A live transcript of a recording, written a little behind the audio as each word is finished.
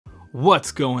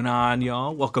What's going on,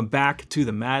 y'all? Welcome back to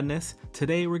the madness.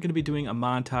 Today we're going to be doing a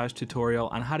montage tutorial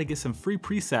on how to get some free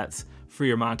presets for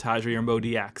your montage or your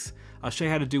MODX. I'll show you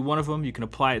how to do one of them. You can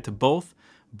apply it to both,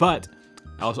 but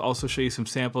I'll also show you some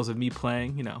samples of me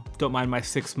playing. You know, don't mind my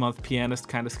 6-month pianist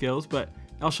kind of skills, but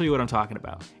I'll show you what I'm talking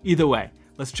about. Either way,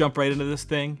 let's jump right into this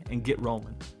thing and get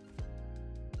rolling.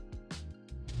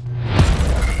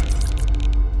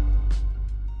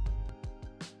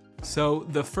 So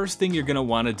the first thing you're going to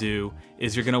want to do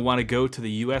is you're going to want to go to the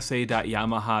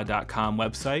usa.yamaha.com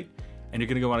website, and you're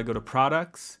going to want to go to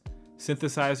Products,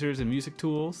 Synthesizers, and Music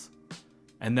Tools.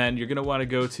 And then you're going to want to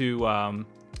go to,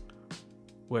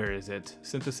 where is it?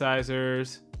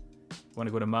 Synthesizers, you want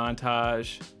to go to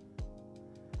Montage,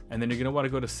 and then you're going to want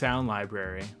to go to Sound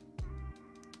Library.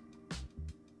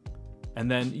 And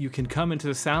then you can come into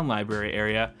the Sound Library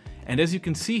area. And as you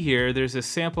can see here, there's a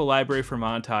sample library for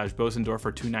Montage,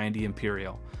 Bösendorfer 290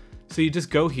 Imperial. So you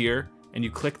just go here and you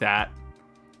click that,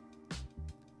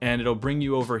 and it'll bring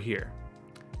you over here.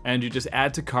 And you just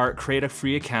add to cart, create a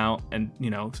free account, and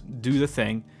do the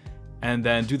thing. And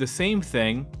then do the same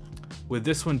thing with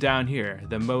this one down here,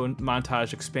 the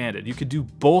Montage Expanded. You could do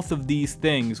both of these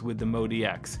things with the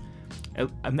MODX.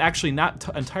 I'm actually not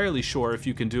entirely sure if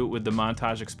you can do it with the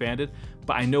Montage Expanded,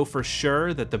 but I know for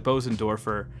sure that the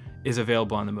Bosendorfer is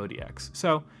available on the MODX.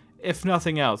 So if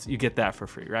nothing else, you get that for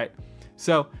free, right?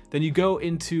 So then you go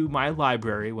into my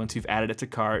library once you've added it to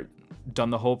cart, done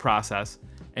the whole process,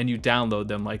 and you download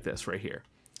them like this right here.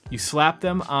 You slap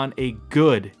them on a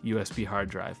good USB hard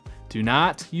drive. Do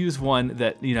not use one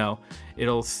that,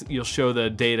 you'll show the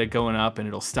data going up and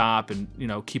it'll stop and,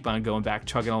 keep on going back,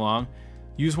 chugging along.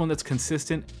 Use one that's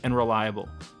consistent and reliable,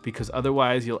 because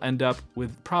otherwise you'll end up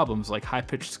with problems like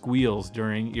high-pitched squeals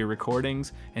during your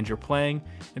recordings and your playing.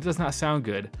 It does not sound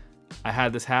good. I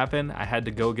had this happen. I had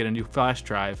to go get a new flash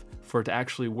drive for it to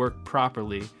actually work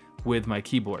properly with my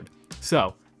keyboard.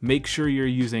 So make sure you're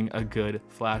using a good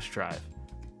flash drive.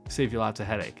 Save you lots of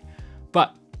headache.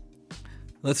 But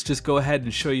let's just go ahead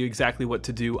and show you exactly what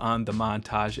to do on the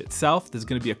montage itself. This is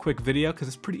going to be a quick video because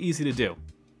it's pretty easy to do.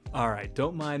 Alright,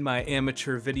 don't mind my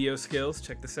amateur video skills.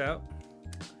 Check this out.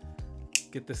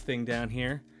 Get this thing down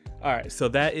here. Alright, so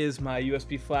that is my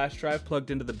USB flash drive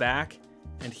plugged into the back.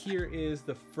 And here is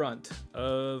the front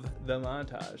of the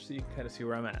montage, so you can kind of see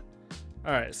where I'm at.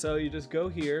 Alright, so you just go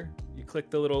here, you click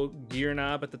the little gear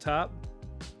knob at the top,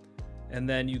 and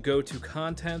then you go to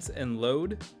Contents and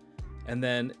Load. And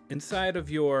then inside of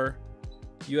your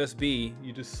USB,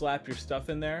 you just slap your stuff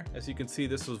in there. As you can see,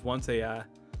 this was once a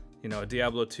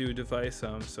Diablo 2 device,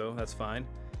 so that's fine.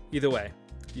 Either way,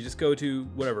 you just go to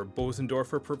whatever,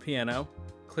 Bosendorfer per piano,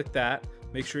 click that,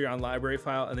 make sure you're on library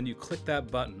file, and then you click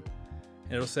that button.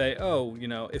 And it'll say, oh,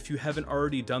 if you haven't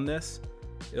already done this,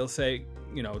 it'll say,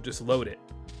 just load it.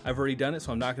 I've already done it,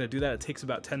 so I'm not gonna do that. It takes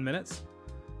about 10 minutes.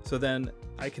 So then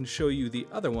I can show you the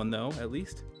other one though, at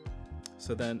least.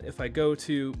 So then if I go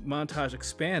to Montage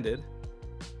Expanded,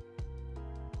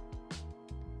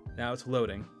 now it's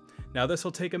loading. Now this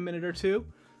will take a minute or two,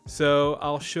 so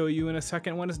I'll show you in a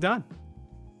second when it's done.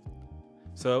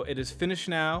 So it is finished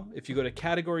now. If you go to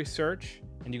Category Search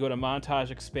and you go to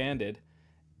Montage Expanded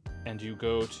and you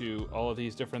go to all of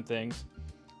these different things,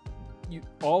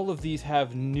 all of these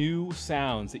have new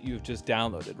sounds that you've just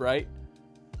downloaded, right?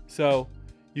 So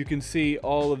you can see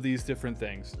all of these different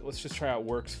things. Let's just try out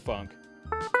Works Funk.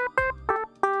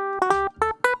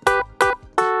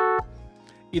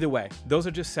 Either way, those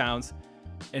are just sounds.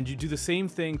 And you do the same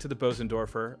thing to the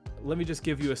Bosendorfer. Let me just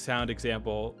give you a sound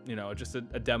example, just a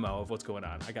demo of what's going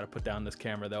on. I gotta put down this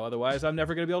camera though, otherwise I'm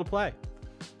never gonna be able to play.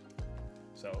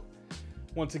 So,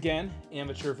 once again,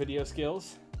 amateur video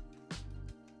skills.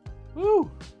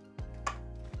 Woo!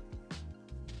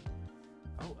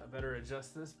 Oh, I better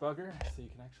adjust this bugger so you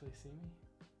can actually see me.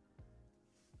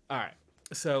 All right,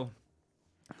 so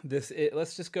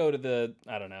let's just go to the,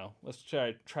 I don't know, let's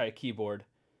try a keyboard.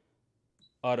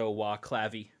 HowTo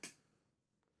clavy.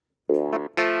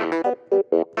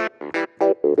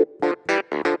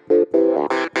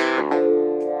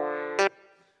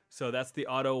 So that's the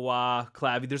HowTo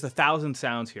clavy. There's 1,000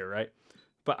 sounds here, right?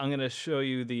 But I'm gonna show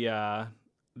you the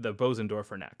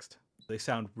Bosendorfer next. They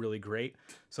sound really great.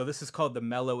 So this is called the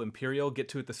Mellow Imperial. Get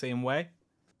to it the same way.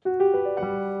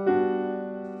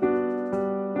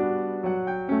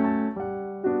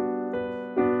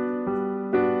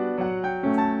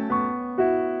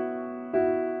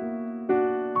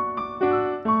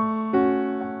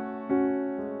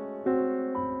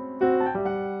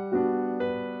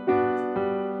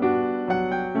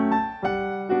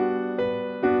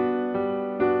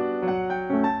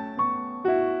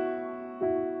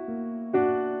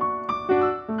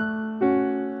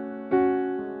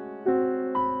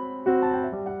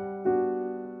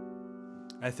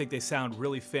 I think they sound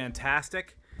really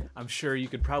fantastic. I'm sure you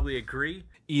could probably agree.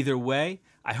 Either way,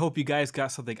 I hope you guys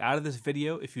got something out of this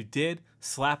video. If you did,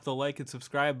 slap the like and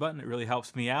subscribe button. It really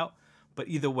helps me out. But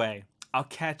either way, I'll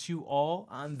catch you all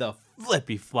on the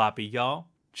flippy floppy, y'all.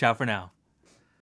 Ciao for now.